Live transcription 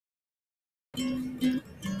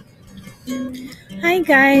Hi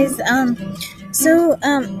guys.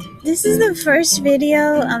 This is the first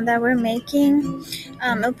video that we're making.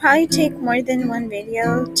 It'll probably take more than one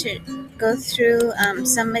video to go through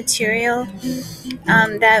some material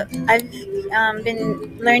that I've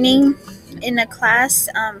been learning in a class.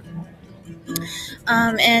 The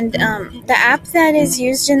app that is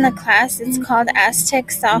used in the class, it's called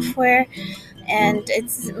Aztec software, and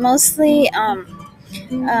it's mostly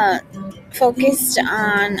focused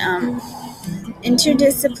on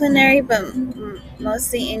interdisciplinary, but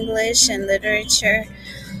mostly English and literature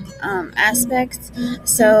aspects.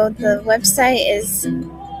 So the website is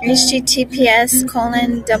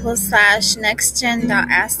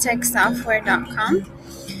https://nextgen.aztecsoftware.com.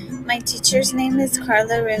 My teacher's name is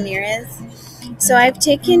Carla Ramirez. So I've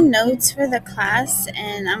taken notes for the class,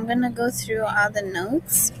 and I'm going to go through all the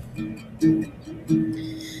notes.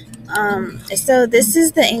 So this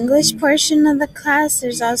is the English portion of the class.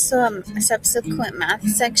 There's also a subsequent math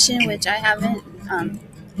section, which I haven't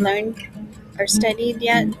learned or studied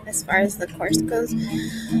yet as far as the course goes.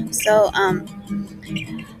 So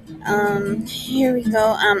here we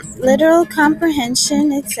go. Literal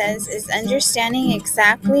comprehension, it says, is understanding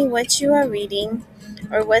exactly what you are reading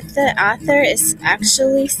or what the author is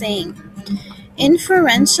actually saying.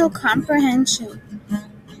 Inferential comprehension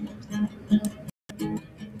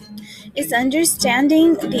is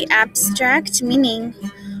understanding the abstract meaning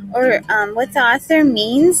or what the author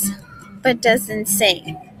means but doesn't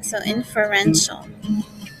say. So inferential.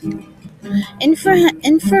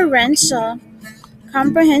 Inferential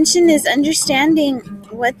comprehension is understanding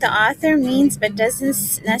what the author means but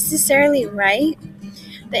doesn't necessarily write.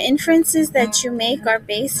 The inferences that you make are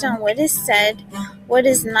based on what is said, what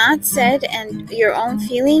is not said, and your own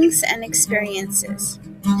feelings and experiences.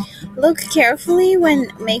 Look carefully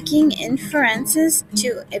when making inferences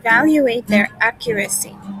to evaluate their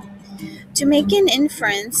accuracy. To make an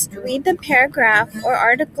inference, read the paragraph or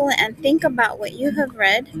article and think about what you have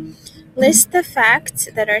read. List the facts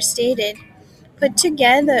that are stated. Put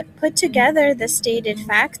together the stated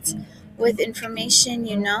facts with information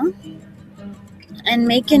you know, and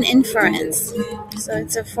make an inference. So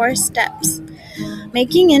it's 4 steps.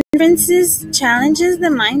 Making inferences challenges the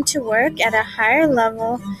mind to work at a higher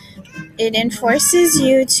level. It enforces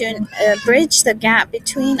you to bridge the gap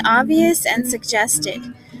between obvious and suggested,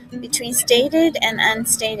 between stated and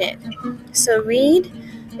unstated. So read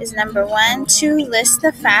is number 1. 2, list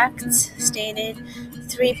the facts stated.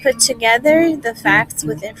 3, put together the facts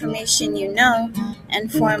with information you know.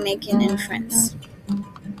 And 4, make an inference.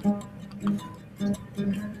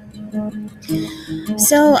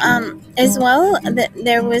 So as well,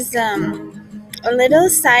 there was a little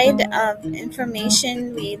side of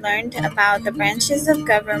information we learned about the branches of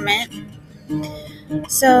government.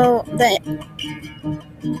 So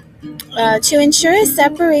to ensure a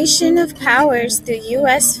separation of powers, the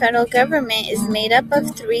U.S. federal government is made up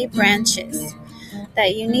of 3 branches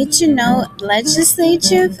that you need to know: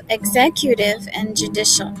 legislative, executive, and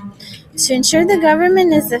judicial. To ensure the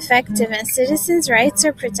government is effective and citizens' rights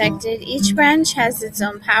are protected, each branch has its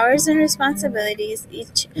own powers and responsibilities,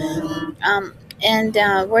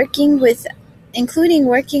 including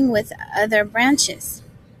working with other branches.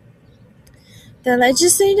 The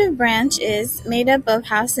legislative branch is made up of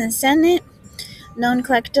House and Senate, known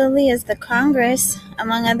collectively as the Congress.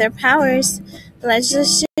 Among other powers, the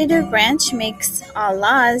legislative branch makes all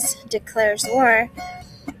laws, declares war,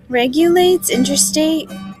 regulates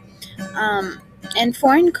interstate and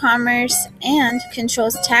foreign commerce, and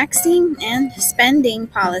controls taxing and spending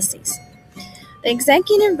policies. The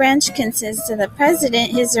executive branch consists of the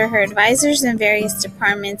president, his or her advisors, and various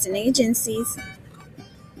departments and agencies.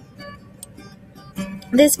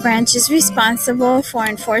 This branch is responsible for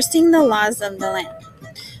enforcing the laws of the land.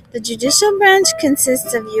 The judicial branch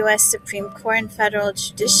consists of U.S. Supreme Court and Federal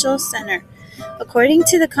Judicial Center. According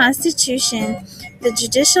to the Constitution, the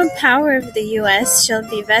judicial power of the U.S. shall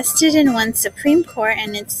be vested in one Supreme Court,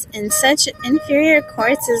 and in such inferior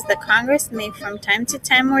courts as the Congress may from time to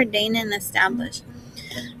time ordain and establish.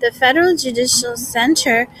 The Federal Judicial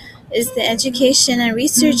Center is the education and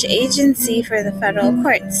research agency for the federal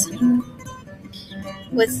courts.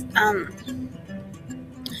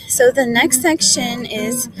 So the next section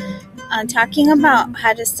is talking about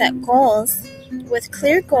how to set goals. With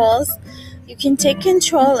clear goals, you can take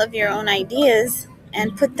control of your own ideas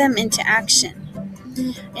and put them into action.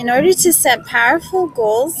 In order to set powerful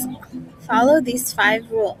goals, follow these 5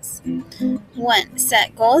 rules. 1.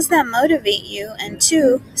 Set goals that motivate you. And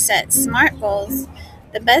 2. Set SMART goals.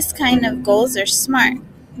 The best kind of goals are SMART,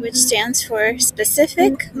 which stands for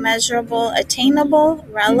specific, measurable, attainable,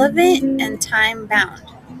 relevant, and time-bound.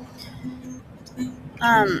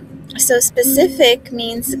 So specific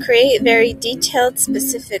means create very detailed,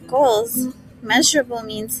 specific goals. Measurable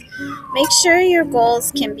means make sure your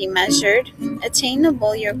goals can be measured.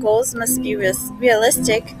 Attainable, your goals must be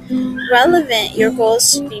realistic. Relevant, your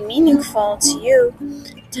goals should be meaningful to you.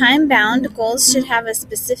 Time-bound, goals should have a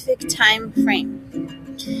specific time frame.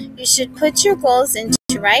 You should put your goals into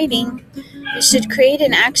writing. You should create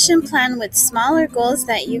an action plan with smaller goals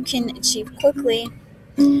that you can achieve quickly.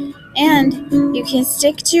 And you can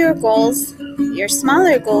stick to your goals, your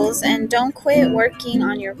smaller goals, and don't quit working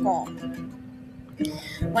on your goal.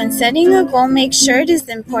 When setting a goal, make sure it is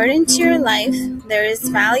important to your life. There is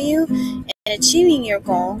value in achieving your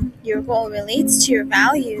goal. Your goal relates to your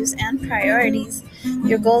values and priorities.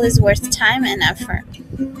 Your goal is worth time and effort.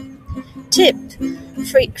 Tip: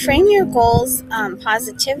 frame your goals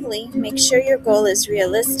positively. Make sure your goal is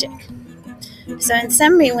realistic. So in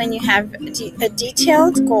summary, when you have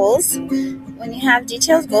detailed goals,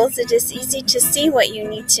 it is easy to see what you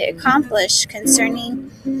need to accomplish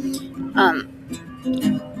concerning.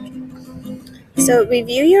 So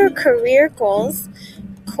review your career goals,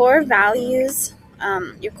 core values,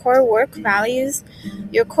 your core work values.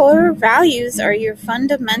 Your core values are your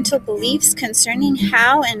fundamental beliefs concerning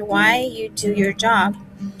how and why you do your job.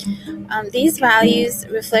 These values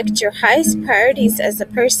reflect your highest priorities as a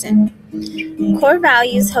person. Core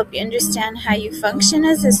values help you understand how you function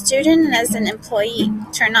as a student and as an employee.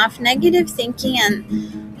 Turn off negative thinking and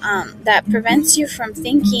that prevents you from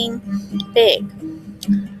thinking big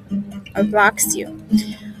or blocks you.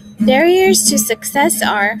 Barriers to success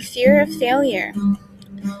are fear of failure.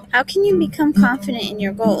 How can you become confident in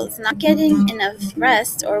your goals? Not getting enough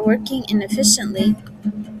rest or working inefficiently.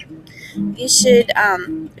 You should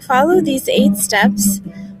follow these 8 steps.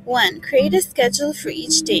 1. Create a schedule for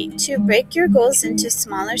each day. 2. Break your goals into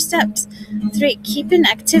smaller steps. 3. Keep an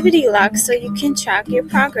activity log so you can track your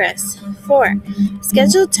progress. 4.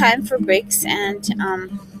 Schedule time for breaks and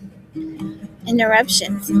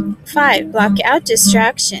interruptions. 5. Block out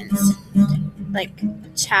distractions like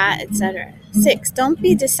chat, etc. 6. Don't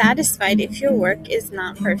be dissatisfied if your work is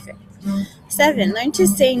not perfect. 7. Learn to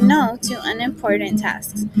say no to unimportant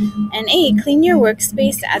tasks. And 8. Clean your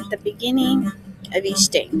workspace at the beginning of each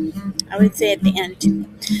day. I would say at the end.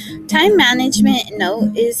 Time management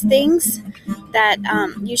note is things that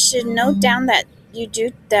you should note down that you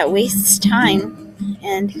do that wastes time,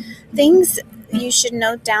 and things you should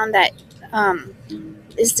note down that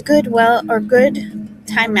is good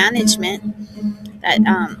time management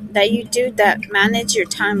that you do that manage your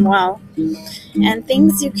time well, and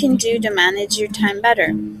things you can do to manage your time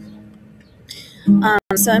better.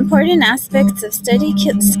 So important aspects of study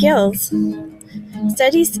skills.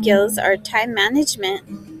 Study skills are time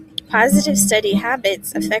management, positive study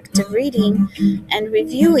habits, effective reading, and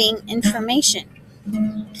reviewing information.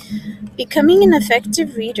 Becoming an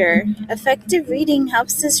effective reader. Effective reading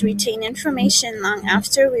helps us retain information long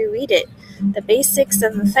after we read it. The basics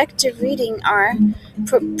of effective reading are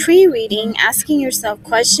pre-reading, asking yourself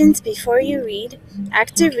questions before you read;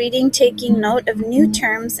 active reading, taking note of new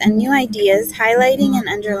terms and new ideas, highlighting and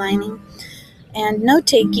underlining; and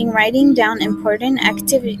note-taking, writing down important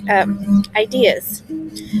ideas.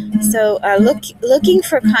 So looking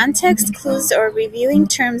for context clues or reviewing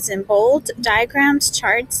terms in bold, diagrams,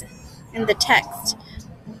 charts in the text.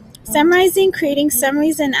 Summarizing, creating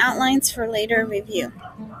summaries and outlines for later review.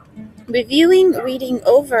 Reviewing, reading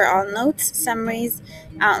over all notes, summaries,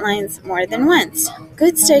 outlines more than once.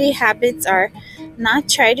 Good study habits are not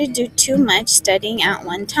try to do too much studying at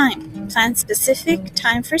one time. Plan specific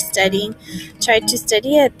time for studying. Try to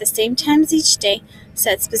study at the same times each day.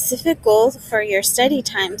 Set specific goals for your study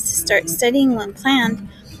times. Start studying when planned.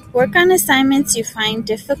 Work on assignments you find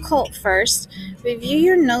difficult first. Review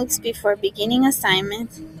your notes before beginning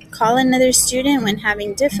assignments. Call another student when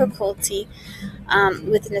having difficulty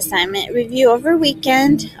with an assignment. Review over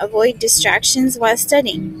weekend. Avoid distractions while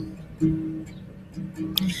studying.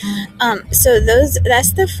 So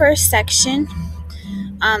that's the first section.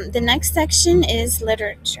 The next section is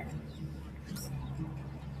literature.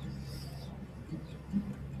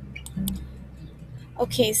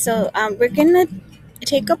 Okay, so we're gonna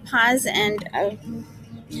take a pause and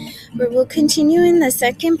we will continue in the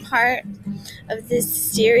second part of this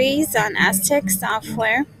series on Aztec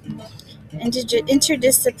software,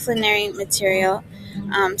 interdisciplinary material.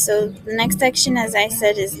 So the next section, as I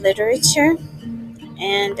said, is literature.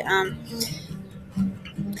 And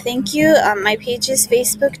thank you. My page is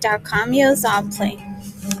facebook.com/Yozalplay.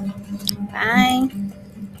 Bye.